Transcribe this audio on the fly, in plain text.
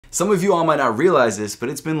Some of you all might not realize this, but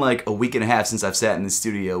it's been like a week and a half since I've sat in the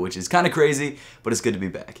studio, which is kind of crazy, but it's good to be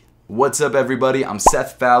back. What's up everybody, I'm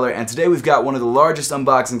Seth Fowler, and today we've got one of the largest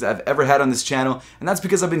unboxings I've ever had on this channel, and that's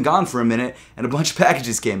because I've been gone for a minute and a bunch of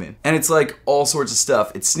packages came in. And it's like all sorts of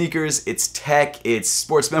stuff. It's sneakers, it's tech, it's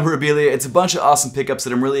sports memorabilia, it's a bunch of awesome pickups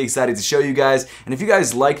that I'm really excited to show you guys. And if you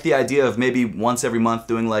guys like the idea of maybe once every month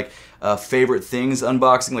doing like favorite things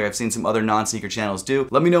unboxing, like I've seen some other non-sneaker channels do,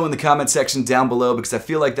 let me know in the comment section down below, because I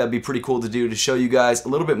feel like that'd be pretty cool to do, to show you guys a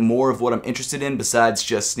little bit more of what I'm interested in besides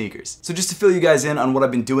just sneakers. So just to fill you guys in on what I've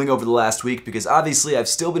been doing over the last week, because obviously I've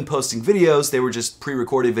still been posting videos, they were just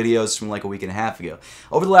pre-recorded videos from like a week and a half ago.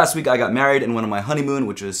 Over the last week I got married and went on my honeymoon,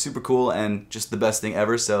 which was super cool and just the best thing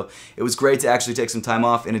ever, so it was great to actually take some time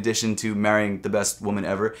off in addition to marrying the best woman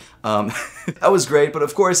ever. That was great, but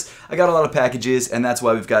of course I got a lot of packages and that's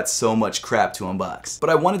why we've got so much crap to unbox. But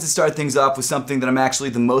I wanted to start things off with something that I'm actually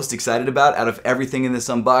the most excited about out of everything in this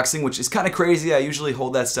unboxing, which is kind of crazy. I usually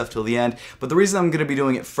hold that stuff till the end, but the reason I'm going to be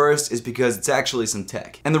doing it first is because it's actually some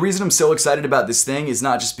tech. And the reason I'm so excited about this thing is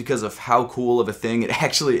not just because of how cool of a thing it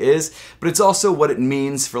actually is, but it's also what it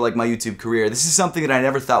means for like my YouTube career. This is something that I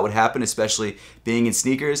never thought would happen, especially being in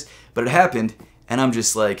sneakers, but it happened, and I'm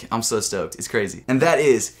just like, I'm so stoked. It's crazy. And that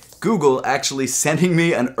is Google actually sending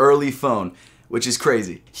me an early phone, which is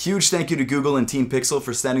crazy. Huge thank you to Google and Team Pixel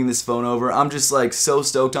for sending this phone over. I'm just like so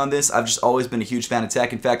stoked on this. I've just always been a huge fan of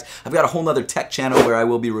tech. In fact, I've got a whole nother tech channel where I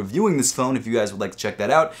will be reviewing this phone if you guys would like to check that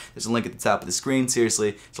out. There's a link at the top of the screen.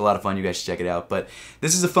 Seriously, it's a lot of fun. You guys should check it out. But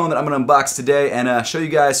this is a phone that I'm gonna unbox today and show you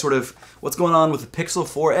guys sort of what's going on with the Pixel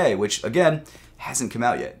 4a, which again, hasn't come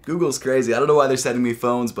out yet. Google's crazy. I don't know why they're sending me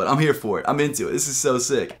phones, but I'm here for it. I'm into it. This is so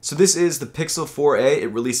sick. So this is the Pixel 4a. It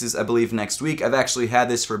releases, I believe, next week. I've actually had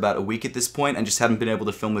this for about a week at this point and just haven't been able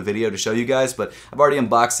to film a video to show you guys, but I've already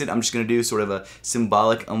unboxed it. I'm just gonna do sort of a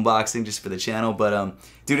symbolic unboxing just for the channel, but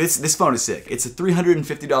dude, this phone is sick. It's a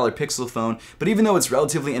 $350 Pixel phone, but even though it's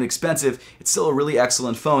relatively inexpensive, it's still a really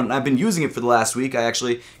excellent phone, and I've been using it for the last week. I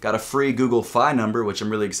actually got a free Google Fi number, which I'm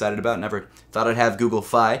really excited about. Never thought I'd have Google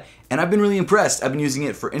Fi, and I've been really impressed. I've been using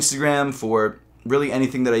it for Instagram, for really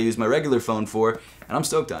anything that I use my regular phone for, and I'm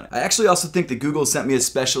stoked on it. I actually also think that Google sent me a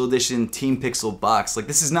special edition Team Pixel box. Like,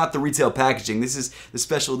 this is not the retail packaging, this is the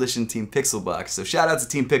special edition Team Pixel box. So shout out to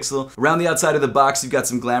Team Pixel. Around the outside of the box, you've got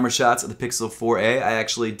some glamour shots of the Pixel 4a. I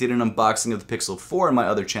actually did an unboxing of the Pixel 4 on my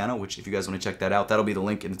other channel, which if you guys want to check that out, that'll be the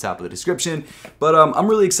link in the top of the description. But I'm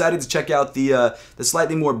really excited to check out the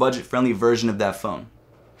slightly more budget-friendly version of that phone.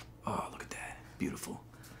 Oh, look at that, beautiful.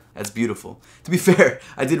 That's beautiful. To be fair,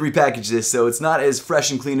 I did repackage this, so it's not as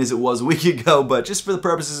fresh and clean as it was a week ago, but just for the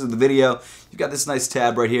purposes of the video, you've got this nice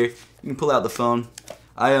tab right here. You can pull out the phone.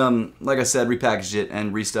 I, like I said, repackaged it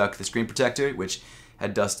and restuck the screen protector, which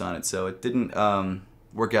had dust on it, so it didn't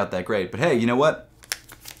work out that great. But hey, you know what?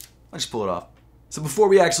 I'll just pull it off. So before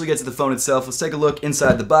we actually get to the phone itself, let's take a look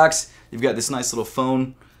inside the box. You've got this nice little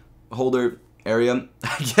phone holder area,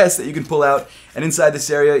 I guess, that you can pull out, and inside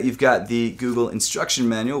this area you've got the Google instruction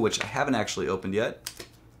manual, which I haven't actually opened yet.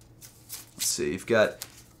 Let's see, you've got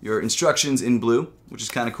your instructions in blue, which is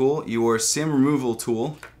kind of cool, your SIM removal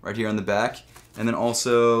tool right here on the back, and then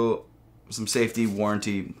also some safety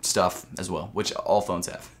warranty stuff as well, which all phones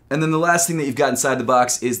have. And then the last thing that you've got inside the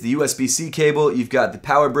box is the USB-C cable, you've got the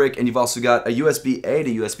power brick, and you've also got a USB-A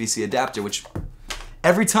to USB-C adapter, which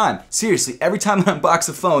every time, seriously, every time I unbox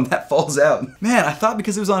a phone, that falls out. Man, I thought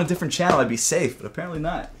because it was on a different channel I'd be safe, but apparently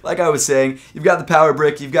not. Like I was saying, you've got the power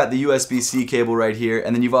brick, you've got the USB-C cable right here,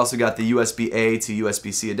 and then you've also got the USB-A to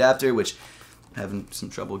USB-C adapter, which I'm having some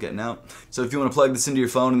trouble getting out. So if you want to plug this into your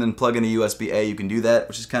phone and then plug in a USB-A, you can do that,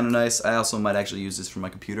 which is kind of nice. I also might actually use this for my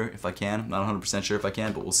computer if I can. I'm not 100% sure if I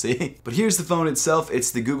can, but we'll see. But here's the phone itself.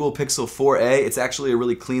 It's the Google Pixel 4a. It's actually a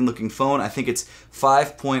really clean looking phone. I think it's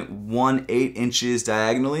 5.18 inches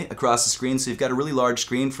diagonally across the screen, so you've got a really large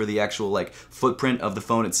screen for the actual like footprint of the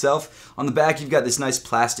phone itself. On the back, you've got this nice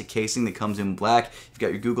plastic casing that comes in black. You've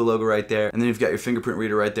got your Google logo right there, and then you've got your fingerprint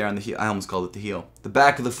reader right there on the heel. I almost called it the heel. The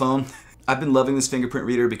back of the phone, I've been loving this fingerprint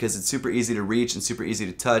reader because it's super easy to reach and super easy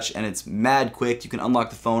to touch, and it's mad quick. You can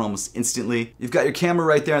unlock the phone almost instantly. You've got your camera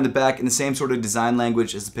right there on the back in the same sort of design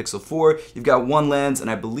language as the Pixel 4. You've got one lens, and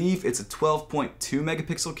I believe it's a 12.2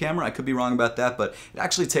 megapixel camera. I could be wrong about that, but it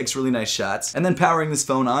actually takes really nice shots. And then powering this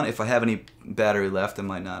phone on, if I have any battery left, I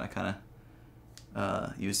might not. I kind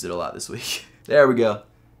of used it a lot this week. There we go.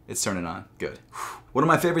 It's turning on. Good. One of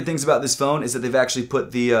my favorite things about this phone is that they've actually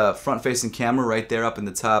put the front-facing camera right there up in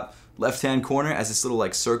the top left-hand corner as this little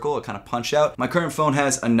like circle, a kind of punch out. My current phone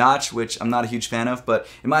has a notch, which I'm not a huge fan of, but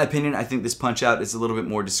in my opinion, I think this punch out is a little bit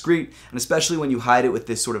more discreet, and especially when you hide it with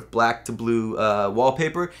this sort of black to blue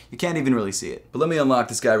wallpaper, you can't even really see it. But let me unlock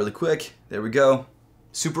this guy really quick. There we go.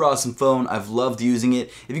 Super awesome phone. I've loved using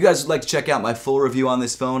it. If you guys would like to check out my full review on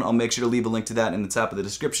this phone, I'll make sure to leave a link to that in the top of the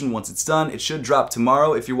description once it's done. It should drop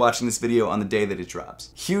tomorrow if you're watching this video on the day that it drops.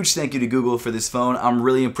 Huge thank you to Google for this phone. I'm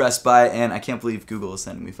really impressed by it, and I can't believe Google is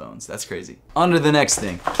sending me phones. That's crazy. On to the next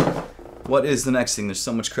thing. What is the next thing? There's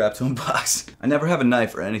so much crap to unbox. I never have a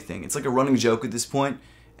knife or anything. It's like a running joke at this point,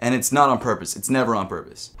 and it's not on purpose. It's never on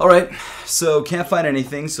purpose. Alright, so can't find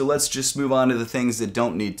anything, so let's just move on to the things that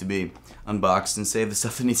don't need to be unboxed and save the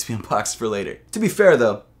stuff that needs to be unboxed for later. To be fair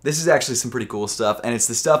though, this is actually some pretty cool stuff, and it's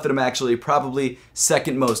the stuff that I'm actually probably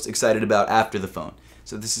second most excited about after the phone.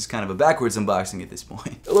 So this is kind of a backwards unboxing at this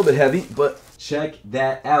point. A little bit heavy, but check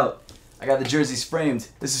that out. I got the jerseys framed.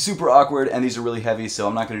 This is super awkward, and these are really heavy, so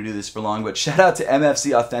I'm not going to do this for long, but shout out to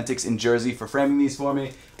MFC Authentics in Jersey for framing these for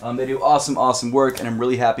me. They do awesome, awesome work, and I'm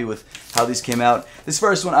really happy with how these came out. This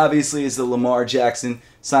first one, obviously, is the Lamar Jackson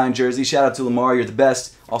signed jersey. Shout out to Lamar, you're the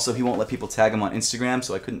best. Also, he won't let people tag him on Instagram,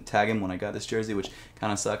 so I couldn't tag him when I got this jersey, which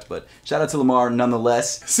kind of sucked, but shout out to Lamar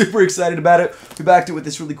nonetheless. Super excited about it. We backed it with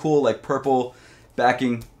this really cool, like, purple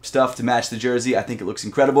backing stuff to match the jersey. I think it looks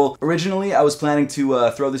incredible. Originally, I was planning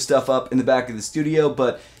to throw this stuff up in the back of the studio,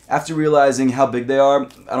 but after realizing how big they are,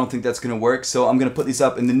 I don't think that's going to work, so I'm going to put these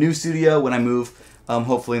up in the new studio when I move,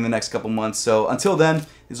 hopefully in the next couple months. So until then,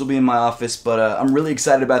 these will be in my office, but I'm really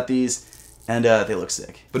excited about these, and they look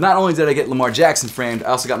sick. But not only did I get Lamar Jackson framed, I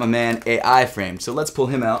also got my man AI framed, so let's pull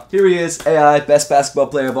him out. Here he is, AI, best basketball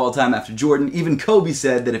player of all time after Jordan. Even Kobe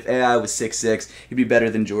said that if AI was 6'6", he'd be better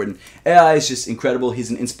than Jordan. AI is just incredible, he's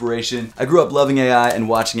an inspiration. I grew up loving AI and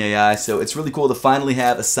watching AI, so it's really cool to finally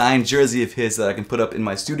have a signed jersey of his that I can put up in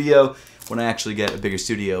my studio when I actually get a bigger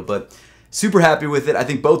studio. But super happy with it. I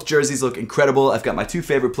think both jerseys look incredible. I've got my two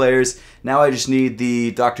favorite players. Now I just need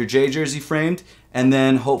the Dr. J jersey framed, and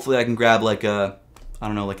then hopefully I can grab like a, I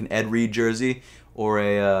don't know, like an Ed Reed jersey or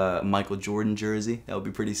a Michael Jordan jersey. That would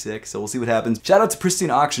be pretty sick, so we'll see what happens. Shout out to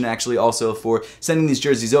Pristine Auction actually also for sending these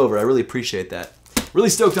jerseys over. I really appreciate that. Really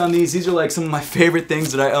stoked on these. These are like some of my favorite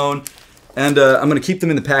things that I own, and I'm going to keep them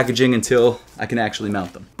in the packaging until I can actually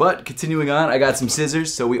mount them. But continuing on, I got some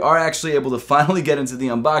scissors, so we are actually able to finally get into the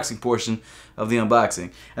unboxing portion of the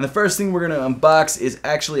unboxing. And the first thing we're going to unbox is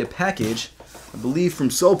actually a package, I believe from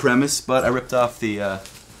Soul Premise, but I ripped off the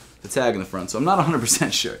tag in the front, so I'm not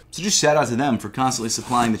 100% sure. So just shout out to them for constantly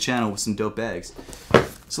supplying the channel with some dope bags.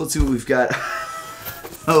 So let's see what we've got.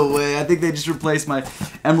 No way, I think they just replaced my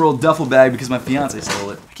emerald duffel bag because my fiance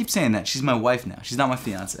stole it. I keep saying that, she's my wife now, she's not my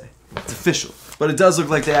fiance. It's official. But it does look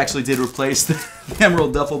like they actually did replace the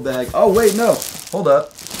emerald duffel bag. Oh wait, no, hold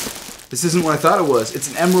up. This isn't what I thought it was. It's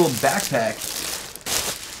an emerald backpack.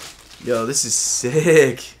 Yo, this is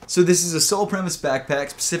sick. So this is a Soul Premise backpack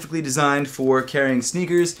specifically designed for carrying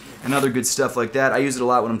sneakers and other good stuff like that. I use it a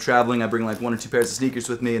lot when I'm traveling. I bring like 1 or 2 pairs of sneakers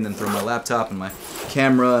with me and then throw my laptop and my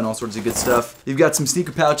camera and all sorts of good stuff. You've got some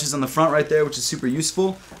sneaker pouches on the front right there, which is super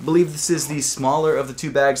useful. I believe this is the smaller of the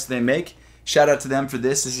 2 bags they make. Shout out to them for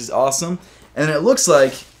this. This is awesome. And it looks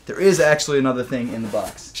like there is actually another thing in the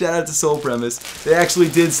box. Shout out to Soul Premise. They actually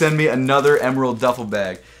did send me another emerald duffel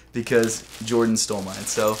bag because Jordan stole mine.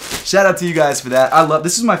 So shout out to you guys for that. I love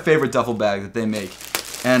this. Is my favorite duffel bag that they make,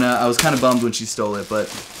 and I was kind of bummed when she stole it, but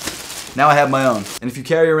now I have my own. And if you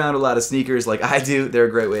carry around a lot of sneakers like I do, they're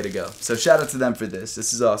a great way to go. So shout out to them for this.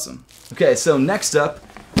 This is awesome. Okay, so next up,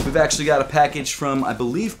 we've actually got a package from, I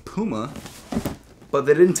believe, Puma, but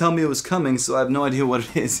they didn't tell me it was coming, so I have no idea what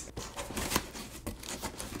it is.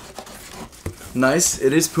 Nice,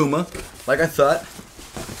 it is Puma, like I thought.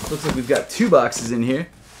 Looks like we've got 2 boxes in here.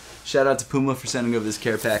 Shout out to Puma for sending over this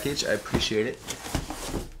care package. I appreciate it.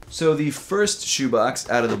 So the first shoebox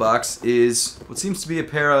out of the box is what seems to be a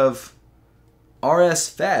pair of RS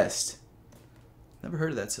Fast. Never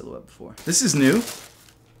heard of that silhouette before. This is new.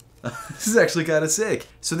 This is actually kind of sick.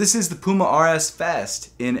 So this is the Puma RS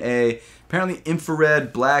Fast in a apparently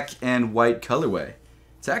infrared black and white colorway.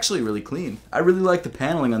 It's actually really clean. I really like the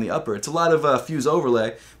paneling on the upper. It's a lot of fuse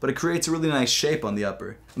overlay, but it creates a really nice shape on the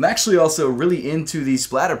upper. I'm actually also really into the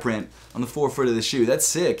splatter print on the forefoot of the shoe. That's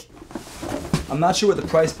sick. I'm not sure what the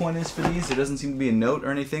price point is for these. There doesn't seem to be a note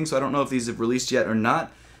or anything, so I don't know if these have released yet or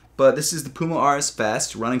not. But this is the Puma RS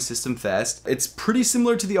Fast, running system fast. It's pretty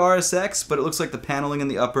similar to the RSX, but it looks like the paneling in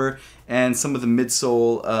the upper and some of the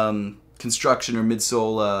midsole construction or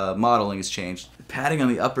midsole modeling has changed. The padding on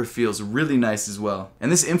the upper feels really nice as well.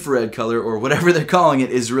 And this infrared color, or whatever they're calling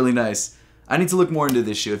it, is really nice. I need to look more into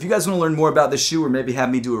this shoe. If you guys want to learn more about this shoe or maybe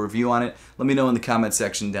have me do a review on it, let me know in the comment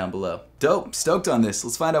section down below. Dope, stoked on this.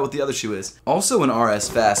 Let's find out what the other shoe is. Also an RS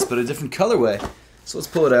Fast, but a different colorway. So let's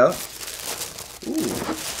pull it out. Ooh,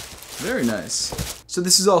 very nice. So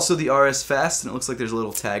this is also the RS Fast, and it looks like there's a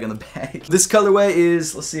little tag on the bag. This colorway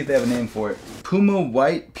is, let's see if they have a name for it. Puma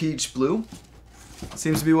White Peach Blue.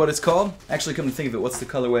 Seems to be what it's called. Actually, come to think of it, what's the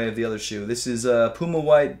colorway of the other shoe? This is Puma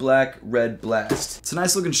White Black Red Blast. It's a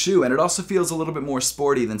nice looking shoe, and it also feels a little bit more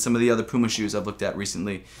sporty than some of the other Puma shoes I've looked at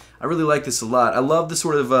recently. I really like this a lot. I love the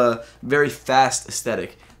sort of very fast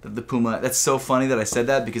aesthetic of the Puma. That's so funny that I said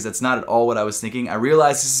that because that's not at all what I was thinking. I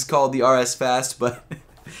realize this is called the RS Fast, but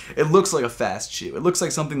it looks like a fast shoe. It looks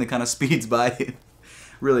like something that kind of speeds by you.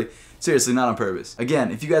 Really, seriously, not on purpose.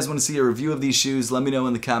 Again, if you guys want to see a review of these shoes, let me know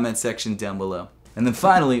in the comment section down below. And then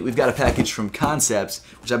finally, we've got a package from Concepts,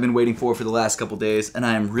 which I've been waiting for the last couple days, and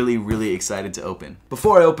I am really, really excited to open.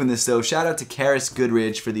 Before I open this though, shout out to Karis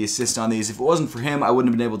Goodridge for the assist on these. If it wasn't for him, I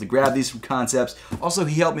wouldn't have been able to grab these from Concepts. Also,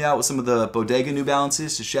 he helped me out with some of the Bodega New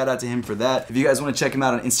Balances, so shout out to him for that. If you guys want to check him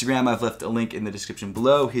out on Instagram, I've left a link in the description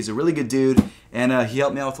below. He's a really good dude, and he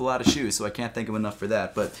helped me out with a lot of shoes, so I can't thank him enough for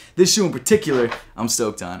that. But this shoe in particular, I'm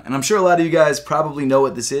stoked on. And I'm sure a lot of you guys probably know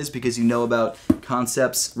what this is because you know about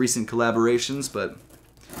Concepts' recent collaborations, but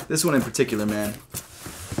this one in particular, man,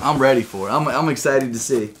 I'm ready for it. I'm excited to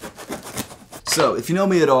see. So, if you know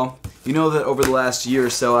me at all, you know that over the last year or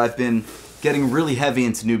so, I've been getting really heavy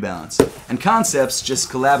into New Balance. And Concepts just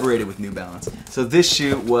collaborated with New Balance. So this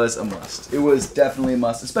shoe was a must. It was definitely a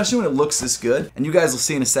must, especially when it looks this good. And you guys will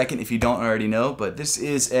see in a second if you don't already know, but this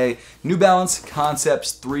is a New Balance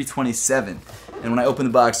Concepts 327. And when I open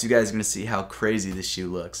the box, you guys are going to see how crazy this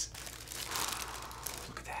shoe looks.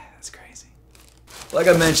 Like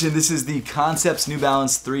I mentioned, this is the Concepts New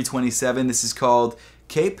Balance 327. This is called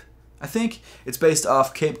Cape, I think. It's based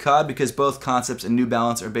off Cape Cod because both Concepts and New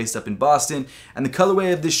Balance are based up in Boston. And the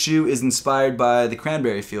colorway of this shoe is inspired by the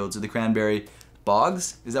cranberry fields or the cranberry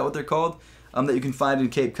bogs. Is that what they're called? That you can find in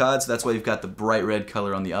Cape Cod, so that's why you've got the bright red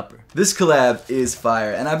color on the upper. This collab is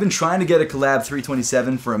fire, and I've been trying to get a collab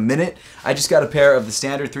 327 for a minute. I just got a pair of the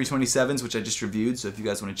standard 327s, which I just reviewed, so if you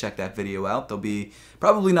guys want to check that video out, there'll be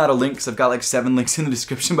probably not a link, because I've got like 7 links in the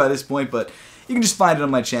description by this point, but you can just find it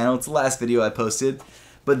on my channel. It's the last video I posted.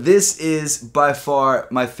 But this is by far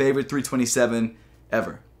my favorite 327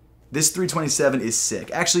 ever. This 327 is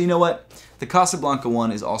sick. Actually, you know what? The Casablanca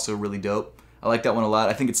one is also really dope. I like that one a lot.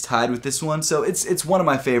 I think it's tied with this one, so it's one of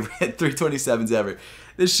my favorite 327s ever.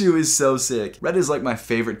 This shoe is so sick. Red is like my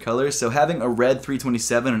favorite color, so having a red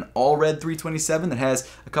 327, an all red 327 that has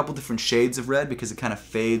a couple different shades of red because it kind of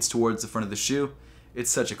fades towards the front of the shoe,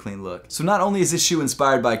 it's such a clean look. So not only is this shoe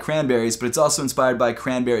inspired by cranberries, but it's also inspired by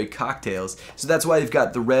cranberry cocktails. So that's why you've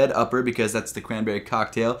got the red upper because that's the cranberry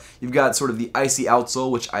cocktail. You've got sort of the icy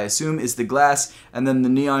outsole, which I assume is the glass, and then the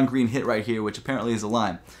neon green hit right here, which apparently is a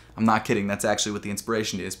lime. I'm not kidding, that's actually what the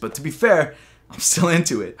inspiration is. But to be fair, I'm still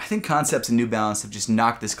into it. I think Concepts and New Balance have just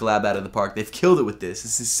knocked this collab out of the park. They've killed it with this.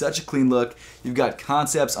 This is such a clean look. You've got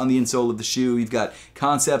Concepts on the insole of the shoe. You've got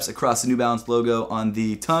Concepts across the New Balance logo on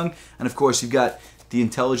the tongue. And of course, you've got the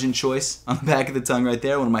intelligent choice on the back of the tongue right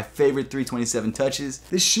there, one of my favorite 327 touches.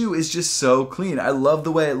 This shoe is just so clean. I love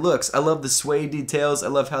the way it looks. I love the suede details. I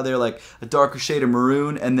love how they're like a darker shade of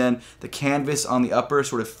maroon, and then the canvas on the upper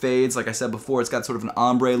sort of fades. Like I said before, it's got sort of an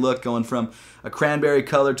ombre look going from a cranberry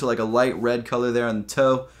color to like a light red color there on the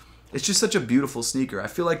toe. It's just such a beautiful sneaker. I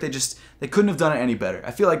feel like they couldn't have done it any better.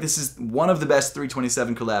 I feel like this is one of the best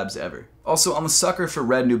 327 collabs ever. Also, I'm a sucker for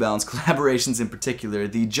red New Balance collaborations in particular.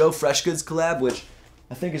 The Joe Freshgoods collab, which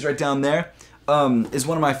I think is right down there, is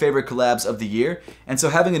one of my favorite collabs of the year. And so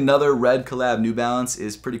having another red collab New Balance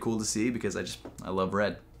is pretty cool to see because I love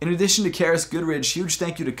red. In addition to Karis Goodridge, huge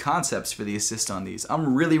thank you to Concepts for the assist on these.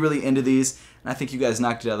 I'm really, really into these, and I think you guys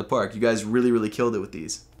knocked it out of the park. You guys really, really killed it with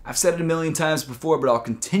these. I've said it a million times before, but I'll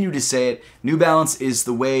continue to say it. New Balance is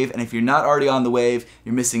the wave, and if you're not already on the wave,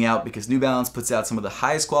 you're missing out because New Balance puts out some of the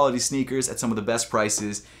highest quality sneakers at some of the best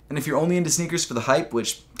prices. And if you're only into sneakers for the hype,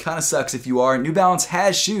 which kind of sucks if you are, New Balance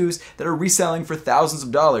has shoes that are reselling for thousands of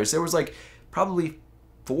dollars. There was like probably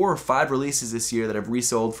 4 or 5 releases this year that have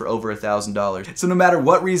resold for over $1,000. So no matter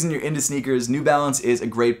what reason you're into sneakers, New Balance is a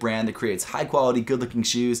great brand that creates high quality, good looking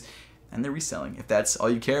shoes, and they're reselling if that's all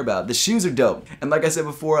you care about. The shoes are dope. And like I said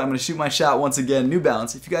before, I'm going to shoot my shot once again. New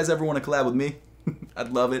Balance, if you guys ever want to collab with me,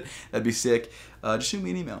 I'd love it. That'd be sick. just shoot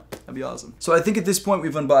me an email. That'd be awesome. So I think at this point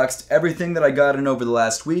we've unboxed everything that I got in over the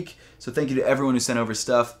last week. So thank you to everyone who sent over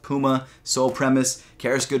stuff. Puma, Soul Premise,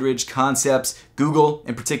 Karis Goodridge, Concepts, Google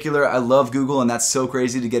in particular. I love Google, and that's so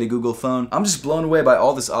crazy to get a Google phone. I'm just blown away by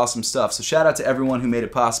all this awesome stuff. So shout out to everyone who made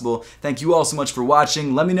it possible. Thank you all so much for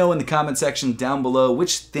watching. Let me know in the comment section down below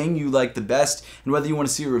which thing you like the best and whether you want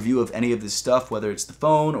to see a review of any of this stuff, whether it's the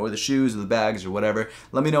phone or the shoes or the bags or whatever.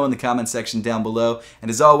 Let me know in the comment section down below. And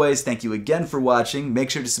as always, thank you again for watching. Make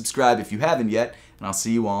sure to subscribe if you haven't yet, and I'll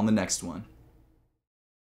see you all in the next one.